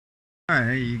Alright,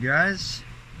 hey you guys,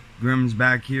 Grim's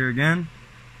back here again,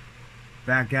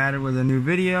 back at it with a new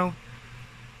video.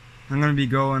 I'm going to be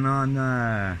going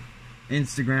on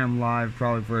Instagram Live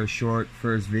probably for a short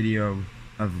first video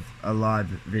of a live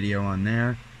video on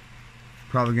there.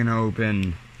 Probably going to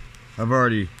open, I've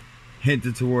already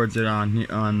hinted towards it on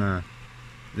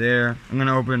there. I'm going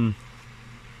to open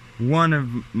one of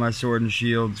my sword and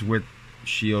shields with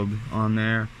shield on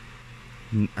there.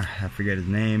 I forget his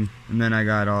name, and then I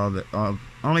got I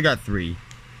only got 3,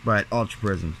 but Ultra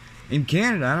Prisms. In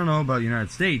Canada, I don't know about the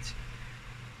United States,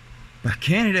 but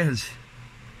Canada's,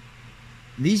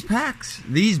 these packs,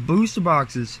 these booster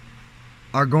boxes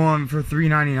are going for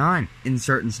 $3.99 in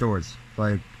certain stores.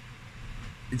 Like,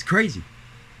 it's crazy.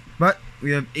 But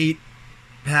we have 8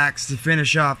 packs to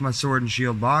finish off my sword and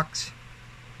shield box.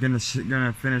 Gonna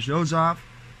finish those off.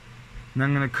 And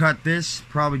I'm going to cut this,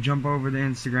 probably jump over to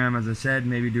Instagram, as I said,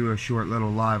 maybe do a short little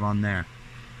live on there.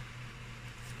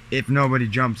 If nobody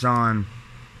jumps on,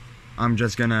 I'm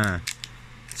going to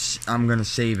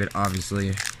save it,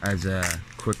 obviously, as a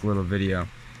quick little video.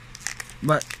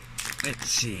 But, let's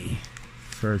see.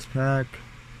 First pack.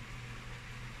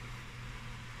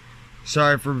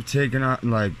 Sorry for taking out,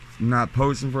 not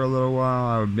posting for a little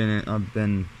while. I've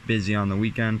been busy on the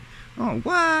weekend. Oh,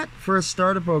 what? First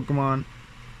starter Pokemon.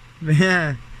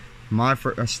 Yeah, I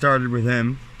started with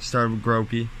him. Started with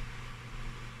Groki,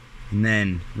 and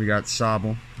then we got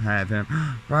Sobble. I have him.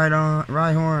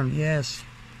 Rhyhorn, yes.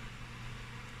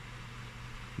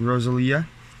 Rosalia,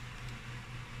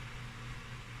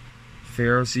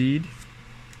 Ferroseed,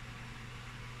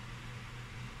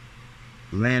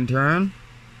 Lantern,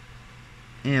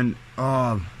 and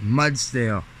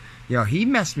Mudstale. Yo, he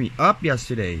messed me up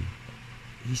yesterday.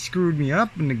 He screwed me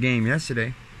up in the game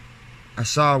yesterday. I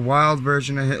saw a wild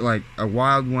version of it, like a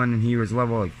wild one, and he was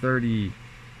level like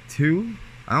 32.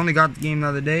 I only got the game the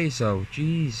other day, so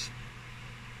jeez.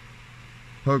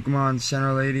 Pokemon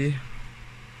Center Lady,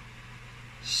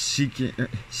 Sea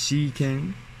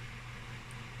King,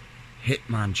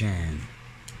 Hitmonchan.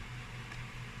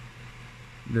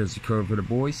 There's the code for the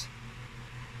boys.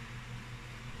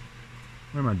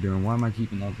 What am I doing? Why am I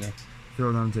keeping those there?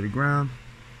 Throw them to the ground.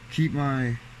 Keep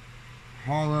my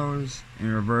hollows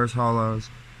and reverse hollows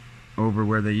over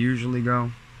where they usually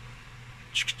go.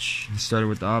 Started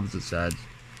with the opposite sides.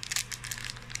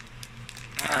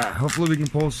 Hopefully we can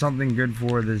pull something good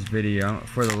for this video,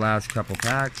 for the last couple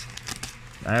packs.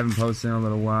 I haven't posted in a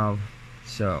little while,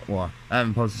 so, well, I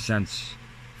haven't posted since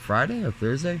Friday or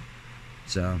Thursday,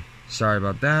 so sorry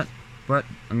about that, but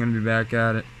I'm gonna be back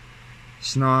at it.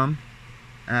 Snom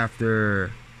after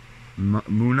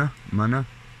Muna,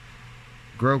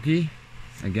 Groki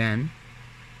again,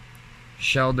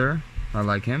 Shelder, I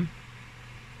like him.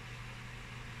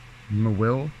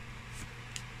 Mawil.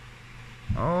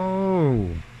 Oh,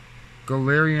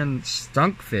 Galarian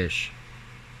Stunkfish.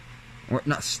 Or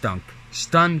not Stunk,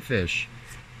 Stunfish.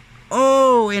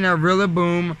 Oh, and a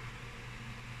Rillaboom.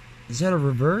 Is that a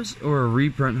reverse or a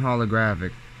reprint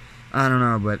holographic? I don't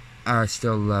know, but I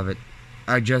still love it.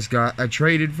 I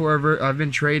traded for I've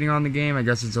been trading on the game. I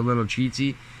guess it's a little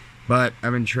cheatsy, but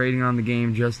I've been trading on the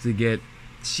game just to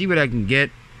see what I can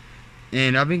get.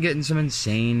 And I've been getting some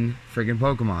insane friggin'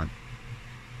 Pokemon.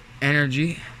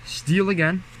 Energy, Steel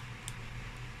again.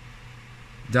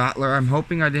 Dottler. I'm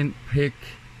hoping I didn't pick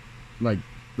like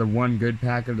the one good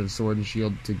pack of the Sword and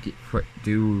Shield to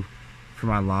do for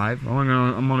my live.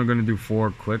 I'm only gonna do 4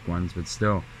 quick ones, but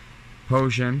still.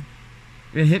 Potion.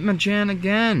 Hitmonchan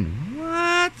again.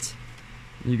 What?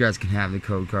 You guys can have the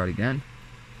code card again.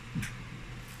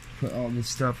 Put all this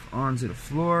stuff onto the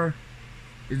floor.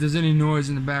 If there's any noise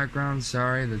in the background,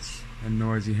 sorry, that's a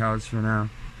noisy house for now.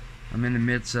 I'm in the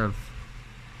midst of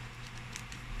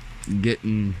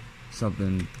getting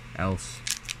something else,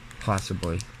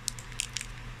 possibly.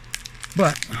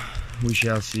 But we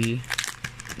shall see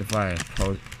if I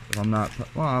post. If I'm not,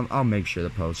 well, I'll make sure to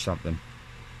post something.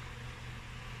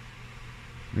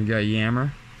 We got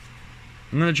Yammer.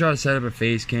 I'm gonna try to set up a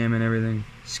face cam and everything.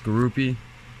 Skorupi.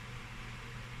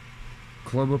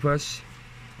 Clobbopus.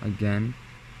 Again.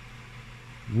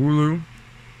 Wooloo.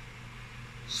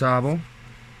 Sobble.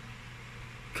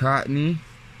 Cottony.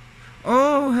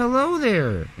 Oh, hello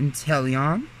there,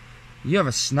 Inteleon. You have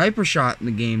a sniper shot in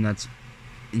the game that's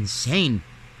insane.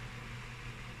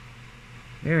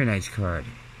 Very nice card.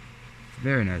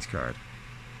 Very nice card.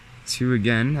 2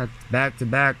 again. That's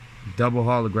back-to-back double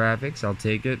holographics. I'll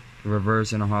take it.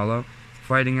 Reverse and a holo.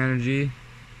 Fighting Energy.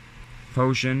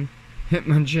 Potion.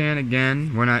 Hitmonchan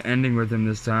again. We're not ending with him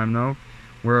this time, though.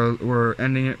 We're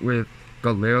ending it with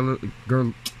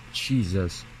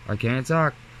Jesus, I can't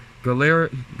talk.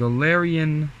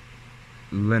 Galarian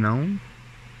Linone.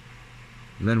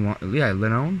 Yeah,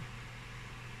 Linone.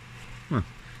 Huh.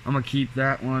 I'm gonna keep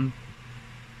that one.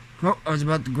 Oh, I was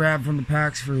about to grab from the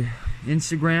packs for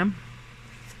Instagram.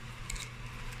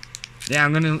 Yeah,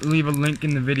 I'm gonna leave a link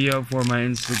in the video for my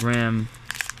Instagram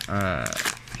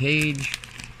page.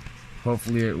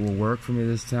 Hopefully it will work for me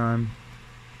this time.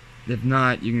 If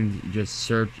not, you can just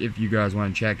search. If you guys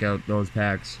want to check out those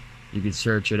packs, you can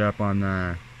search it up on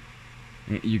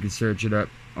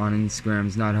Instagram.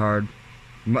 It's not hard.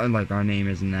 Like, our name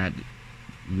isn't that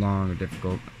long or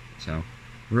difficult. So,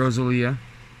 Rosalia,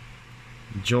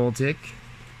 Joltik,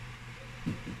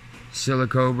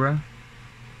 Silicobra,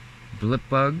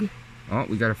 Blipbug. Oh,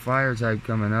 we got a fire type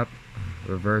coming up.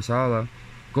 Reverse Holo.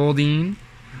 Goldeen.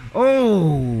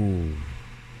 Oh!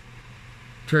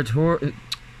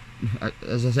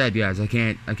 As I said, guys, I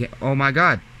can't. Oh my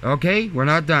god. Okay, we're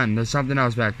not done. There's something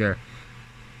else back there.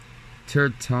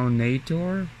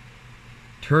 Turtonator?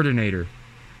 Turtonator.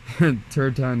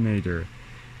 Turtonator.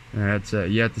 That's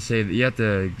you have to say that. You have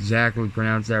to exactly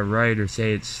pronounce that right or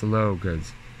say it slow, because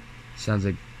it sounds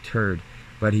like turd.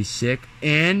 But he's sick.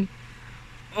 And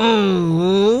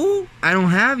oh, I don't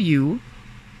have you.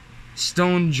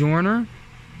 Stonjourner.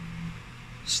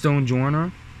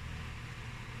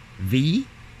 V.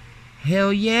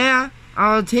 Hell yeah,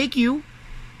 I'll take you.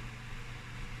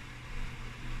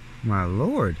 My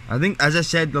lord. I think, as I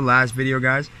said the last video,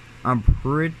 guys, I'm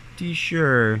pretty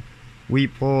sure we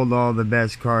pulled all the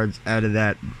best cards out of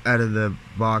the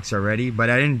box already,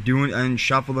 but I didn't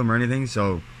shuffle them or anything,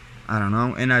 so I don't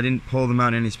know, and I didn't pull them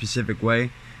out in any specific way.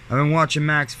 I've been watching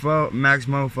Max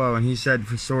Mofo, and he said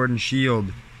for Sword and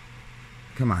Shield,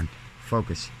 come on,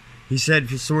 focus. He said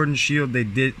for Sword and Shield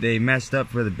they messed up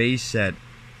for the base set.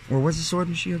 Or was it Sword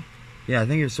and Shield? Yeah, I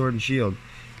think it was Sword and Shield.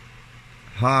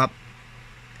 Hop.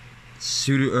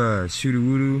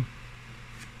 Sudowoodo.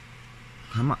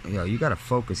 Come on. Yo, you gotta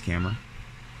focus, camera.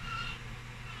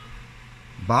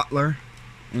 Bottler.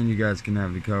 And you guys can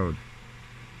have the code.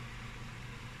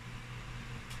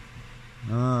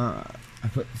 I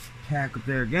put the pack up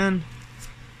there again.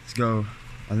 Let's go.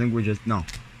 I think we just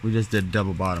did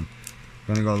double bottom.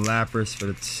 Gonna go Lapras for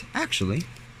the... Actually...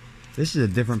 This is a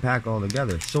different pack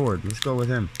altogether. Sword. Let's go with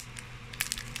him.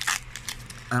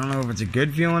 I don't know if it's a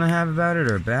good feeling I have about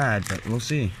it or bad, but we'll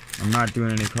see. I'm not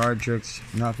doing any card tricks.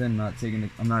 Nothing.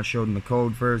 I'm not showing the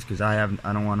code first because I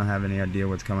don't want to have any idea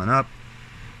what's coming up.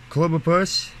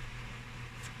 Clobbopus.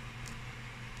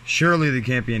 Surely there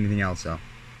can't be anything else though.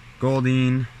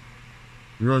 Goldeen.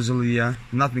 Rosalia.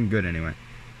 Nothing good anyway.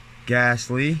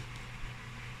 Ghastly.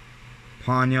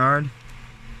 Pawniard.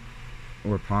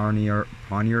 Or Pawniard.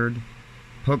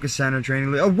 Poké Center Trainer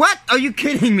Lady. Oh, what? Are you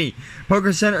kidding me?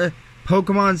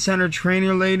 Pokemon Center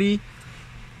Trainer Lady.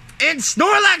 And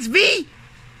Snorlax V!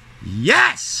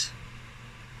 Yes!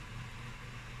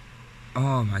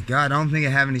 Oh my god, I don't think I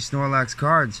have any Snorlax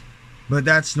cards. But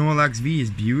that Snorlax V is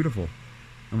beautiful.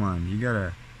 Come on, you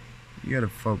gotta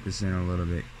focus in a little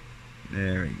bit.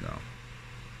 There we go.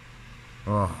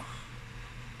 Oh.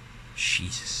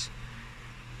 Jesus.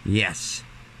 Yes.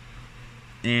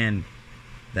 And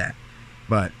that.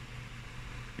 But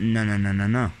no.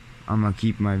 I'm gonna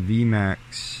keep my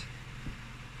VMAX,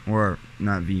 or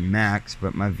not VMAX,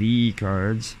 but my V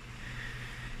cards.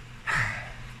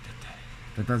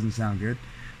 That doesn't sound good,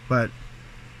 but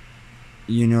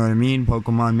you know what I mean.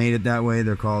 Pokemon made it that way.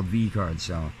 They're called V cards,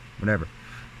 so whatever.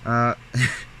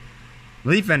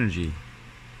 Leaf Energy.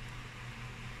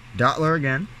 Dottler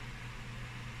again.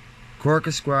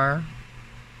 Corvisquire.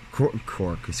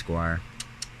 Corvisquire.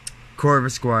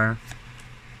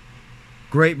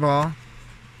 Great Ball.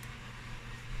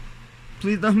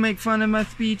 Please don't make fun of my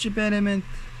speech impediment.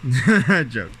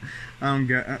 Joke.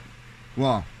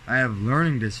 Well, I have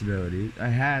learning disabilities. I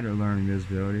had a learning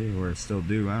disability, or I still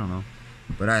do, I don't know.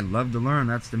 But I love to learn,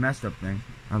 that's the messed up thing.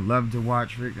 I love to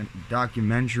watch freaking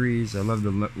documentaries. I love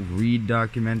to read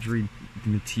documentary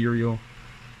material.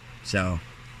 So,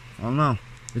 I don't know.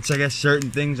 It's, I guess,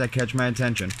 certain things that catch my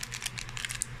attention.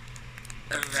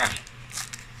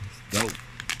 Dope.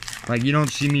 Like, you don't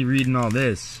see me reading all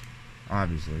this,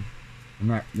 obviously. I'm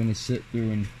not gonna sit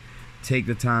through and take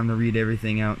the time to read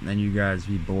everything out and then you guys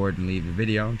be bored and leave the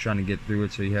video. I'm trying to get through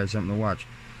it so you have something to watch.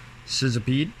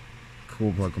 Sizzipede.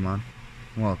 Cool Pokemon.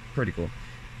 Well, pretty cool.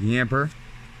 Yamper.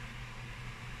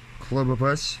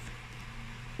 Clobbopus.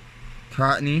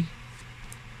 Cottony.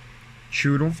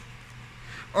 Choodle.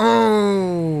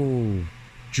 Oh!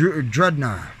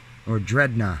 Dreadnought.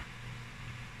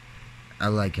 I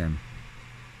like him.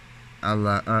 I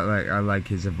like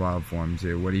his evolved form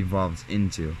too. What he evolves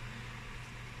into.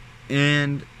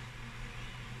 And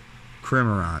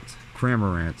Cramorant.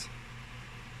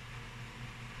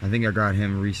 I think I got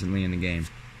him recently in the game.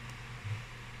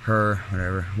 Her,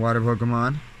 whatever. Water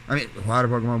Pokemon. Water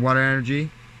Pokemon. Water Energy.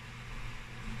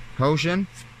 Potion.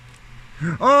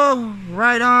 Oh,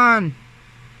 right on.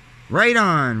 Right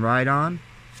on. Right on.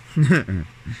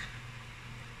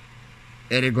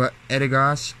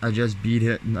 Edigos. I just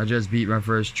beat my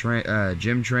first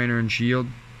gym trainer in Shield.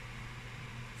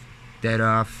 Dead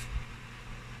off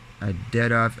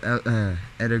Edigos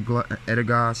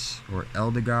or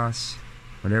Eldegoss,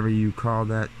 whatever you call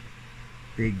that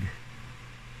big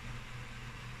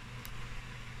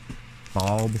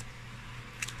bulb.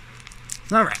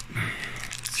 Alright.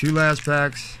 2 last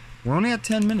packs. We're only at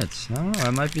 10 minutes. I don't know,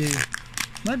 it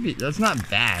might be, that's not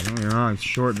bad. Don't get me wrong,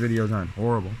 short videos aren't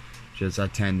horrible. Just I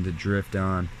tend to drift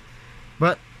on.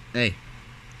 But, hey.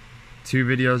 2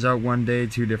 videos out one day,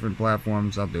 2 different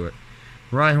platforms, I'll do it.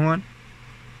 Rhyhorn.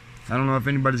 I don't know if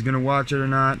anybody's gonna watch it or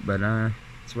not, but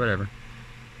it's whatever.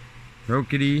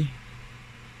 Rockety.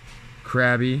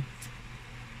 Krabby.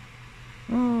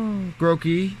 Oh,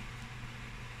 Grookey.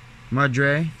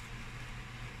 Mudray.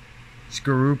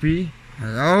 Skorupi.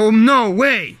 Oh, no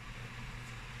way!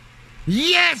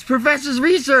 Yes! Professor's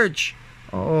Research!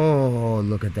 Oh,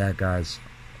 look at that, guys.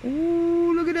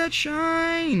 Oh, look at that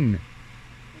shine!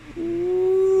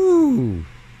 Ooh!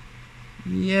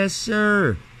 Yes,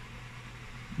 sir.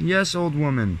 Yes, old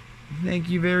woman. Thank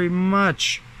you very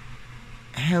much.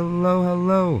 Hello,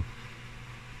 hello.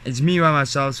 It's me by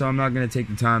myself, so I'm not going to take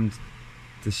the time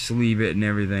to sleeve it and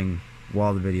everything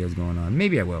while the video's going on.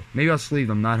 Maybe I will. Maybe I'll sleeve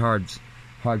them, not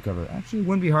hardcover. Actually, it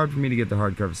wouldn't be hard for me to get the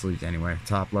hardcover sleeves anyway.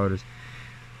 Top loaders.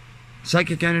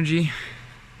 Psychic Energy.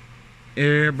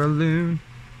 Air Balloon.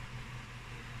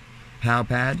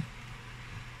 Palpad.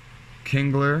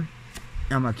 Kingler.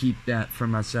 I'm going to keep that for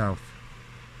myself.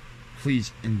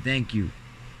 Please and thank you.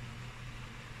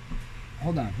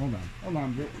 Hold on.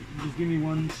 Just give me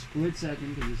one split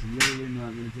second, because it's literally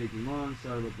not going to take me long.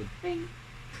 Sorry about the thing.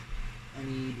 I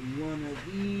need one of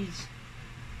these.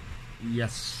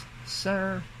 Yes,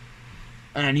 sir.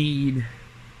 And I need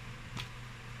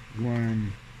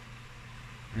one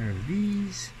of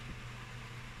these.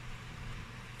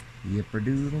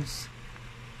 Yipperdoodles.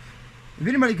 If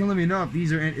anybody can let me know if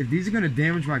these are going to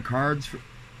damage my cards,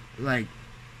 like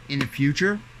in the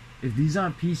future, if these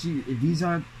aren't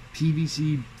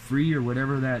PVC free or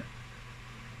whatever that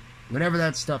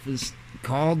stuff is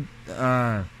called,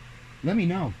 let me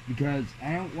know, because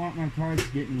I don't want my cards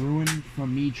getting ruined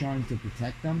from me trying to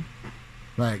protect them.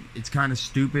 Like, it's kind of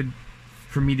stupid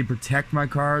for me to protect my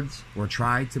cards or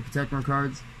try to protect my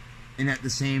cards, and at the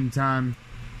same time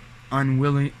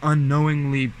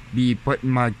unknowingly be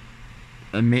putting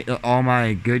all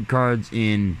my good cards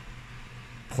in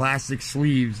plastic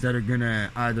sleeves that are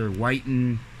gonna either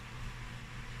whiten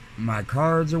my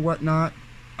cards or whatnot.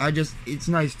 It's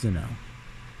nice to know.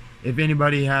 If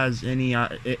anybody has any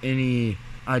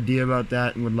idea about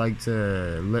that and would like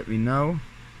to let me know,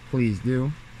 please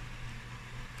do.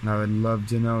 I would love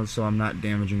to know, so I'm not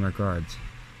damaging my cards.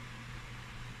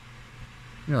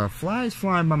 You know, a fly is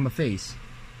flying by my face,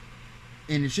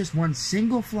 and it's just one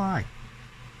single fly.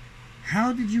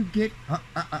 How did you get...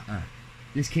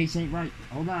 This case ain't right.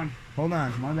 Hold on,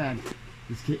 my bad.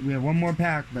 We have one more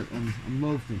pack, but I'm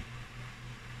loafing.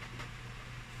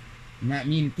 And that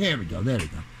means... There we go.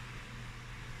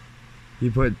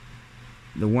 You put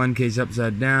the one case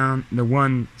upside down, the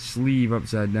one sleeve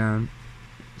upside down,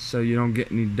 so you don't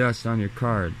get any dust on your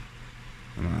card.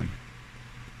 Come on.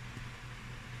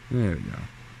 There we go.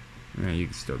 Yeah, you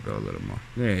can still go a little more.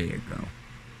 There you go.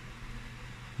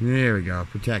 There we go.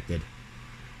 Protected.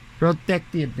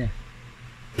 Protected.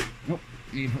 Nope.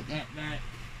 You put that back.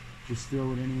 Just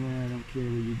throw it anywhere. I don't care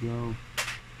where you go.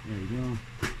 There you go.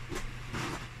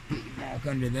 Get it back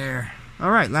under there.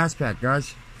 Alright, last pack,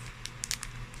 guys.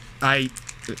 I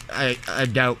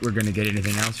doubt we're gonna get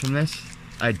anything else from this.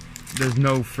 There's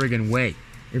no friggin' way.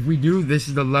 If we do, this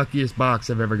is the luckiest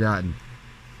box I've ever gotten.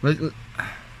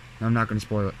 I'm not gonna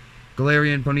spoil it.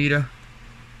 Galarian Ponyta.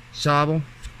 Sobble.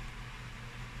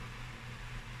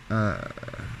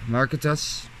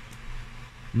 Marketus.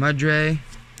 Mudray.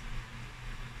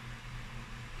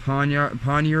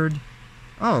 Poniard.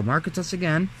 Oh, Marketus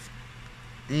again.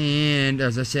 And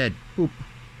as I said, boop.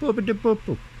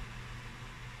 Boop.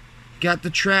 Got the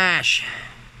trash.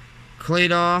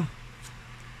 Claydol.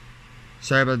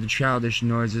 Sorry about the childish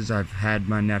noises. I've had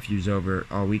my nephews over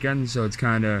all weekend, so it's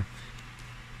kind of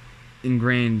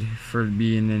ingrained for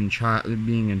being in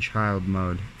child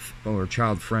mode or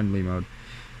child-friendly mode.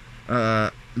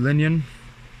 Linyan.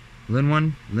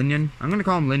 I'm gonna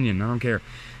call him Linyan. I don't care.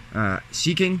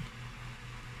 Seeking.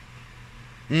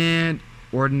 And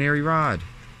Ordinary Rod.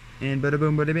 And bada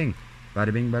boom, bada bing.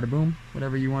 Bada bing, bada boom.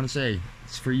 Whatever you want to say.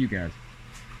 It's for you guys.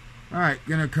 Alright,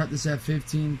 gonna cut this at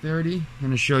 15:30.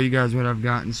 Gonna show you guys what I've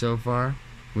gotten so far.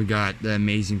 We got the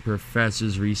Amazing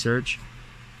Professor's Research.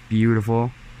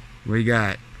 Beautiful. We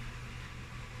got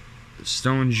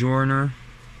Stone Journer.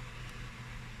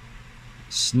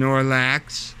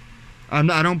 Snorlax. I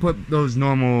don't put those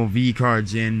normal V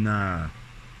cards in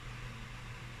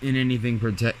anything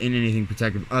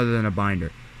protective other than a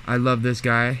binder. I love this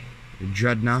guy,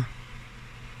 Dreadnought.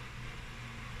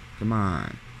 Come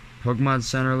on, Pokemon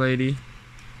Center lady.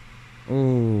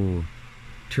 Oh,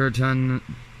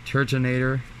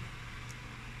 Turtonator,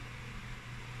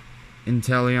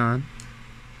 Inteleon,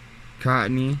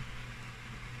 Cottony,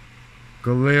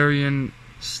 Galarian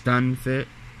Stunfist.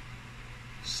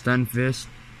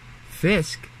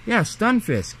 Fisk? Yeah,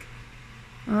 Stunfisk.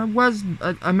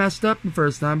 I messed up the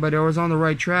first time, but I was on the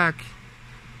right track.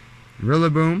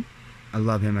 Rillaboom. I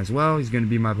love him as well. He's going to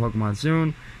be my Pokemon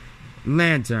soon.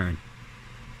 Lantern.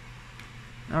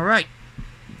 Alright.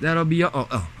 That'll be...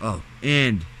 Oh.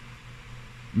 And...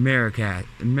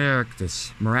 Maractus.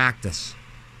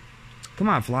 Come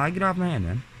on, Fly. Get off my hand,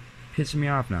 man. Pissing me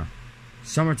off now.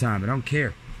 Summertime. I don't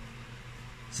care.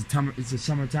 It's a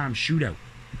summertime shootout.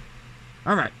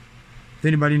 Alright. If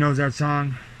anybody knows that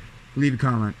song, leave a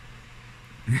comment.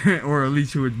 Or at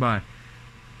least who it's by.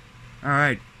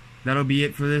 Alright. That'll be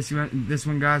it for this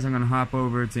one, guys. I'm going to hop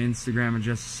over to Instagram in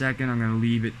just a second. I'm going to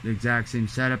leave it the exact same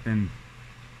setup and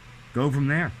go from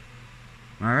there.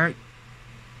 Alright.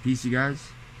 Peace, you guys.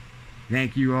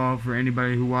 Thank you all for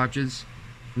anybody who watches.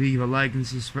 Leave a like and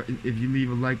subscribe. If you leave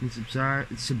a like and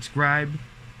subscribe,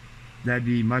 that'd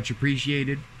be much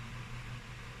appreciated.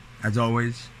 As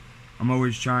always, I'm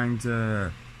always trying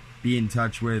to be in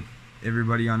touch with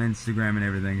everybody on Instagram and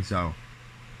everything, so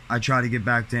I try to get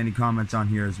back to any comments on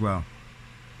here as well.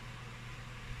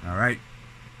 Alright.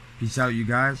 Peace out, you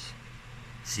guys.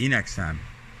 See you next time.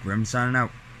 Grim signing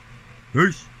out.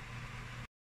 Peace.